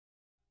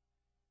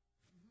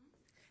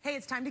Hey,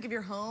 it's time to give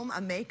your home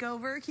a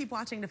makeover. Keep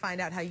watching to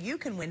find out how you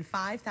can win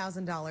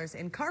 $5,000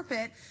 in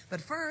carpet. But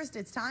first,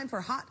 it's time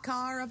for Hot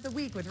Car of the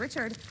Week with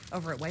Richard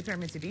over at White Bear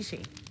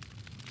Mitsubishi.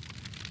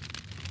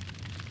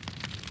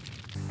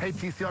 Hey,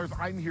 TCLers,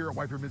 I'm here at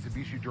White Bear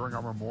Mitsubishi during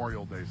our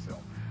Memorial Day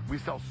sale. We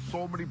sell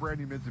so many brand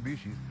new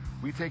Mitsubishis.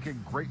 We take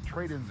in great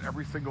trade-ins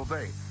every single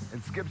day.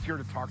 And Skip's here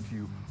to talk to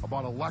you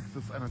about a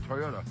Lexus and a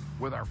Toyota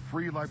with our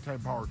free Lifetime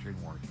Powertrain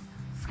Warranty.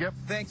 Skip?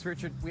 Thanks,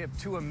 Richard. We have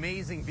two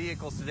amazing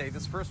vehicles today.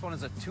 This first one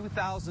is a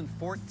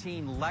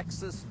 2014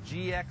 Lexus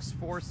GX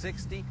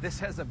 460. This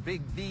has a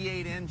big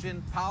V8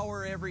 engine,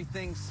 power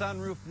everything,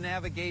 sunroof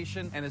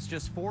navigation, and it's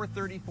just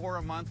 $434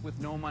 a month with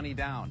no money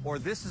down. Or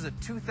this is a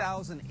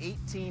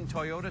 2018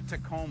 Toyota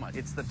Tacoma.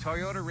 It's the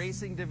Toyota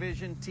Racing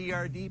Division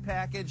TRD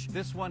package.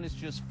 This one is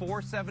just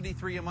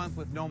 $473 a month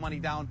with no money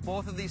down.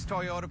 Both of these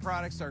Toyota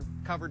products are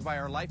covered by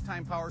our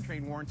Lifetime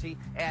Powertrain Warranty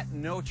at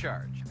no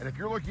charge. And if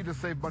you're looking to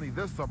save money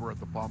this summer at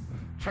the pump,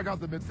 check out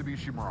the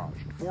Mitsubishi Mirage.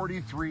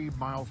 43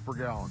 miles per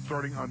gallon,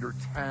 starting under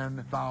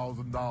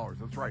 $10,000.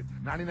 That's right,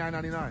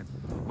 $99.99.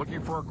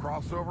 Looking for a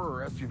crossover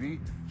or SUV?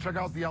 Check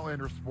out the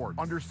Outlander Sport,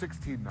 under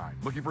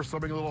 $16,900. Looking for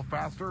something a little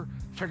faster?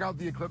 Check out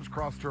the Eclipse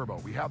Cross Turbo.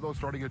 We have those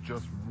starting at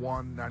just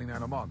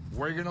 $199 a month.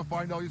 Where are you going to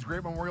find all these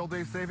great Memorial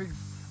Day savings?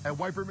 At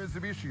White Bear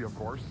Mitsubishi, of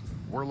course.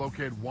 We're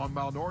located 1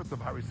 mile north of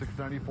Highway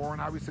 694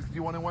 and Highway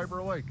 61 in White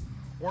Bear Lake.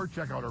 Or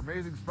check out our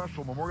amazing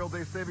special Memorial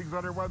Day savings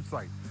on our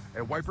website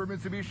at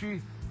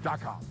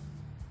whitebearmitsubishi.com.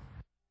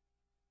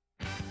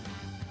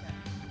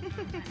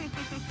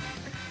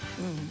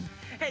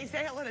 Hey,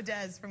 say hello to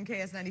Des from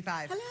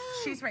KS95. Hello.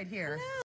 She's right here. Hello.